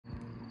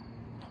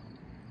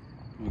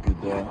Look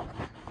at that.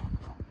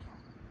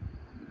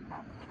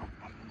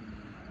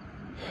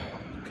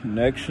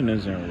 Connection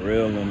isn't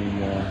real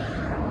anymore.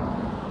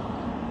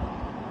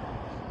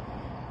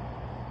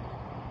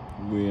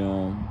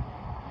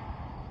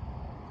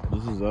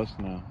 This is us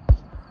now.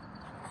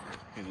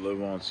 We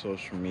live on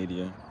social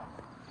media.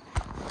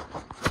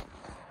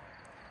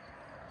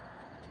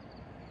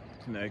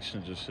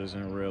 Connection just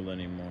isn't real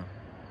anymore.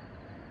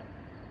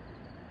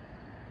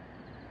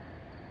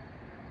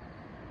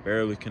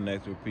 Barely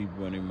connect with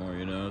people anymore,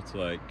 you know? It's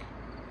like,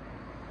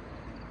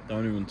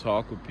 don't even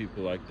talk with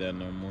people like that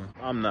no more.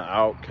 I'm the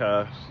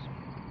outcast.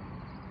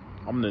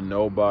 I'm the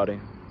nobody.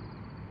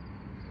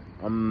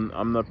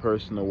 I'm the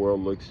person the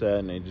world looks at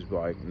and they just be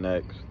like,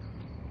 next.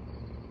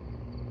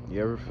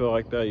 You ever feel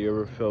like that? You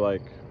ever feel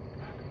like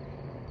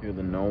you're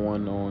the no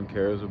one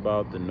cares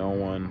about, the no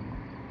one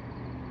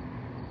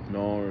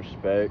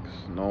respects,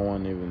 no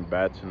one even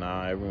bats an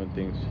eye. Everyone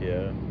thinks,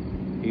 yeah,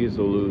 he's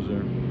a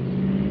loser.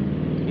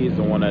 He's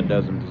the one that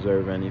doesn't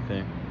deserve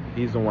anything.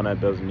 He's the one that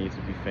doesn't need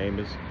to be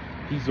famous.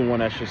 He's the one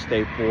that should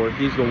stay poor.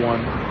 He's the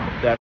one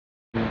that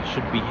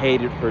should be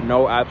hated for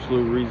no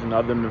absolute reason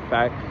other than the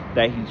fact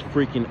that he's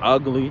freaking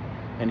ugly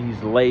and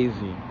he's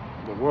lazy.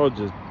 The world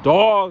just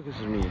dogs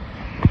me.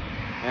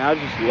 And I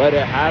just let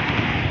it happen.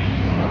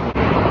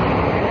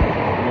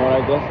 You know what?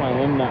 I guess I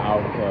am the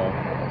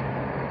outcast.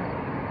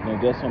 And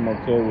I guess I'm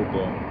okay with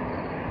that.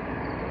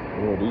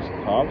 Oh, these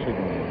cops are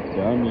going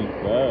dummy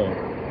fast.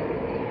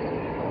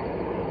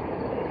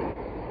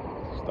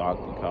 Stalk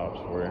the cops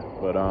for it.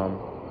 But,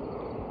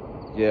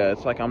 yeah,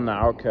 it's like I'm the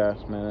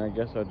outcast, man. I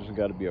guess I just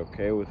gotta be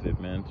okay with it,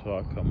 man, until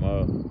I come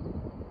up.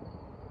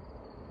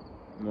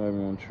 You know,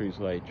 everyone treats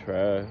like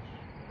trash,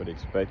 but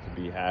expect to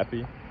be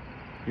happy.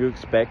 You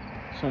expect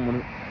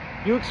someone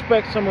who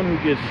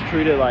gets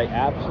treated like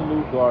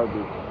absolute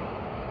garbage,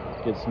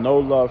 gets no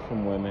love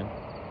from women.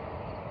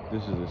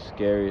 This is the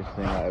scariest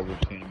thing I ever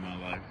seen in my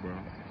life, bro.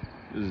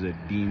 This is a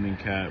demon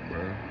cat,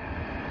 bro.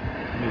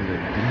 This is a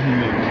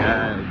demon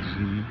cat,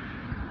 G.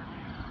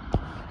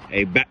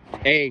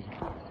 Hey,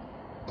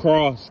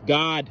 cross,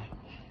 God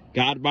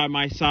by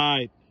my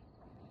side.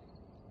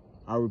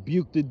 I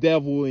rebuke the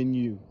devil in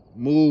you.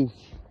 Move.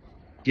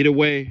 Get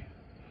away.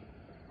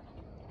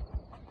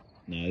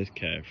 Nah, this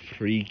cat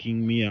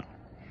freaking me out.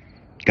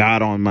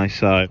 God on my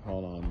side.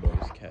 Hold on, bro.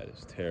 This cat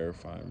is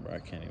terrifying, bro. I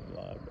can't even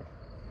lie, bro.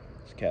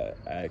 This cat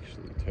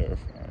actually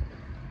terrifying.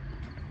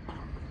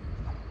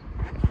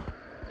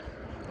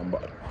 I'm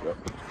about to go.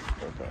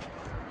 Okay.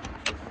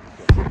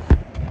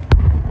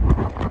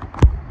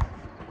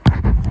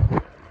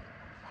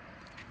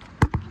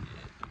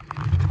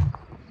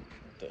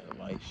 That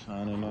light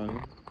shining on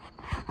you.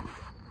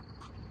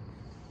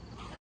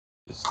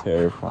 It's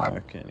terrifying. I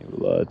can't even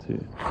lie to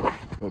you.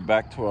 But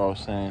back to what I was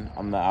saying.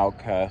 I'm the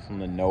outcast. I'm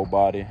the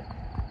nobody.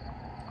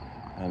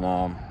 And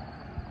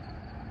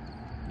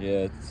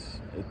yeah, it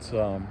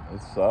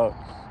sucks.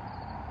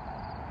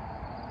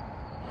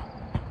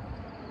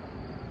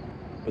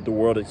 But the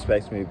world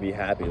expects me to be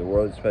happy. The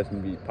world expects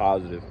me to be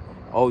positive.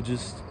 Oh,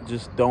 just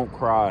don't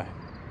cry.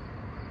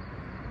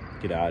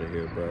 Get out of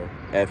here, bro.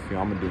 F you.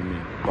 I'm gonna do me.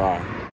 Bye.